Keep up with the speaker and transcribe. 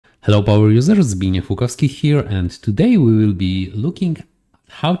Hello power users, Zbigniew Lukowski here, and today we will be looking at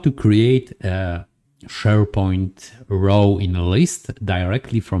how to create a SharePoint row in a list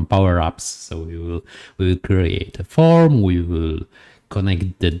directly from powerapps. So we will create a form, we will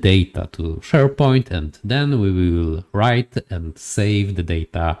connect the data to SharePoint, and then we will write and save the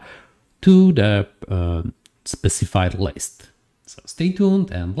data to the specified list. So stay tuned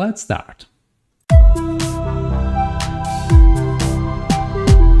and let's start.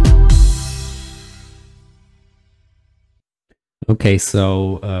 Okay,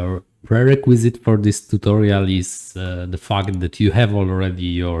 so prerequisite for this tutorial is the fact that you have already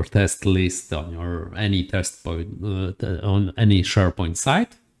your test list on your any test point on any SharePoint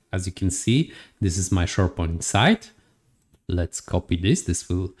site. As you can see, this is my SharePoint site. Let's copy this.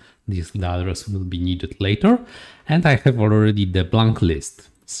 The address will be needed later, and I have already the blank list.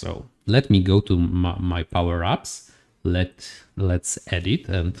 So let me go to my Power Apps. Let's edit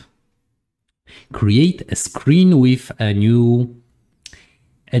and create a screen with a new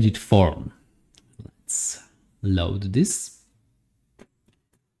edit form. Let's load this.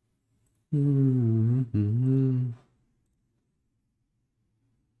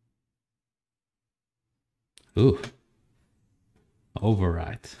 Ooh,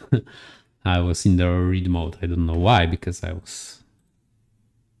 override. I was in the read mode. I don't know why, because I was...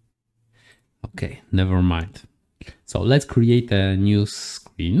 Okay, never mind. So let's create a new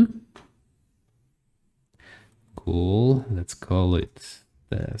screen. Cool, let's call it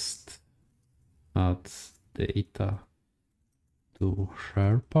test add data to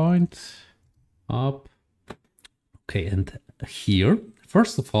SharePoint up. Okay, and here,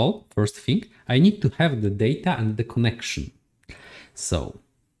 first thing, I need to have the data and the connection. So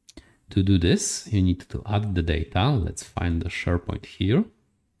to do this, you need to add the data. Let's find the SharePoint here.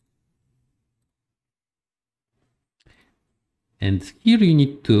 And here you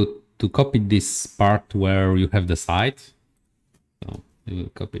need to copy this part where you have the site. So we will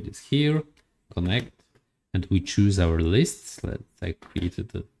copy this here, connect, and we choose our lists. I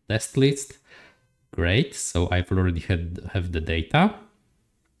created a test list. Great. So I've already have the data.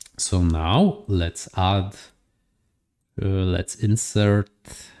 So now let's add, let's insert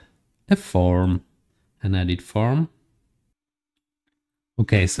a form, an edit form.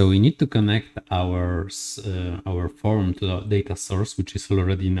 Okay, so we need to connect our form to the data source, which is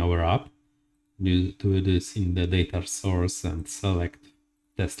already in our app. You do this in the data source and select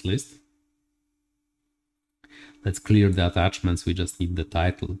test list. Let's clear the attachments. We just need the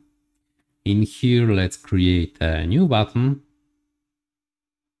title. In here, let's create a new button.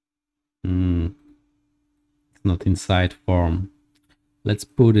 It's not inside form. Let's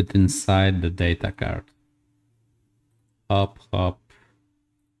put it inside the Datacard. Hop, hop.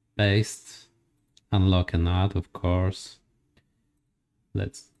 Paste, unlock and add, of course.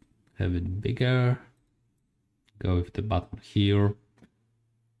 Let's have it bigger. Go with the button here.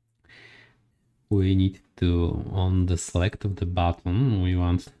 We need to, on the select of the button, we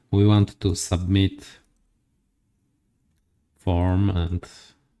want to submit form and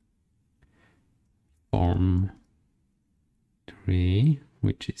form 3,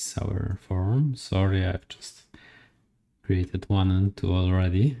 which is our form. Sorry, I've just created 1 and 2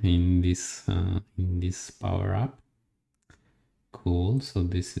 already in this Power App. Cool, so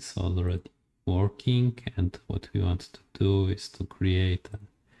this is already working, and what we want to do is to create a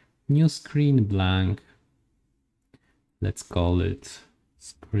new screen blank. Let's call it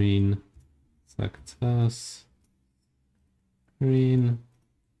screen success screen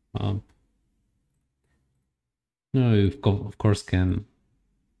up. No, you of course can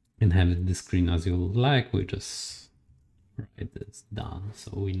inhabit the screen as you would like. We just write this done,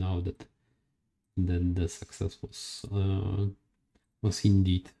 so we know that the success was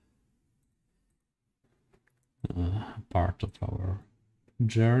indeed part of our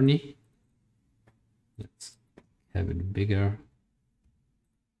journey. Let's have it bigger.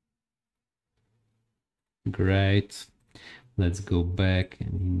 Great. Let's go back,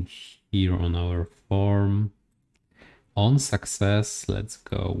 and in here on our form, on success, let's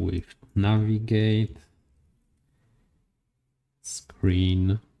go with navigate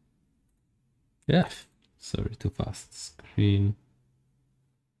screen. Yeah, sorry, too fast. Screen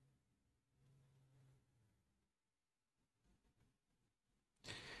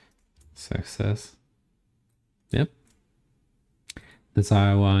success. Yep, that's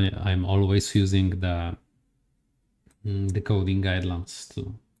how I'm always using the coding guidelines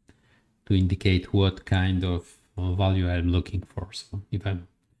to indicate what kind of value I'm looking for. So if I'm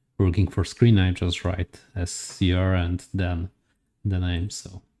looking for screen, I just write SCR and then the name,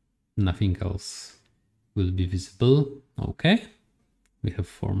 so nothing else will be visible. Okay, We have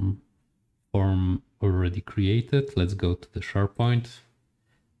form already created. Let's go to the SharePoint.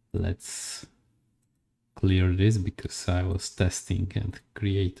 Let's clear this because I was testing and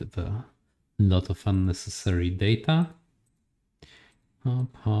created a lot of unnecessary data.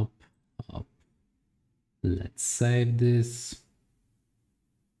 Hop, hop, hop. Let's save this.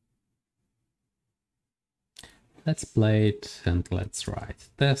 Let's play it and let's write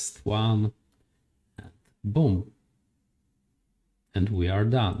test1 and boom. And we are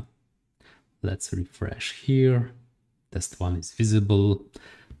done. Let's refresh here. Test1 is visible.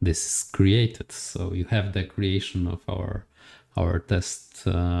 This is created. So you have the creation of our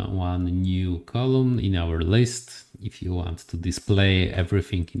test1 new column in our list. If you want to display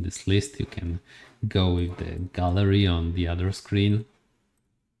everything in this list, you can go with the gallery on the other screen.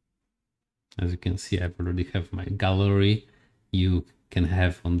 As you can see, I already have my gallery. You can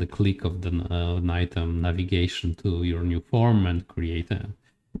have on the click of the item navigation to your new form and create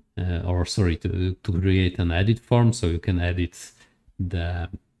to create an edit form. So you can edit the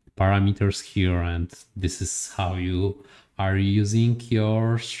parameters here, and this is how you are using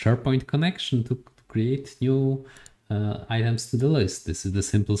your SharePoint connection to create new items to the list. This is the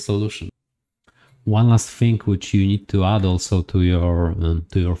simple solution. One last thing which you need to add also to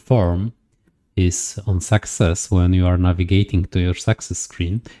your form is on success. When you are navigating to your success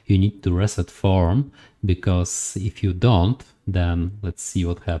screen, you need to reset form, because if you don't, then let's see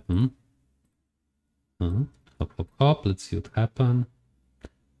what happened. Hop, hop, hop. Let's see what happened.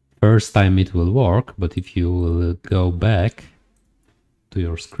 First time it will work, but if you will go back to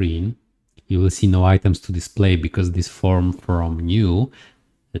your screen, you will see no items to display because this form from new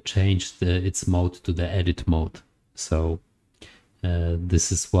changed its mode to the edit mode. So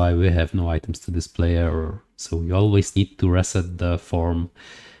this is why we have no items to display error. So you always need to reset the form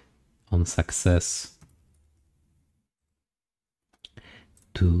on success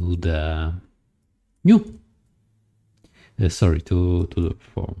to the new. To the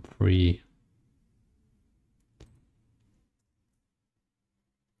form 3.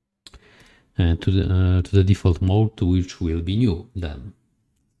 And to the default mode, which will be new then.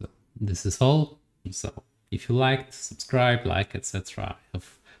 So this is all. So if you liked, subscribe, like, etc. I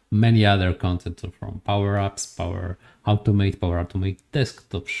have many other content from Power Apps, Power Automate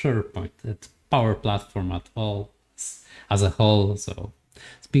Desktop, SharePoint, at Power Platform at all as a whole. So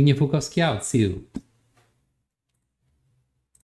Zbigniew Lukowski out. See you.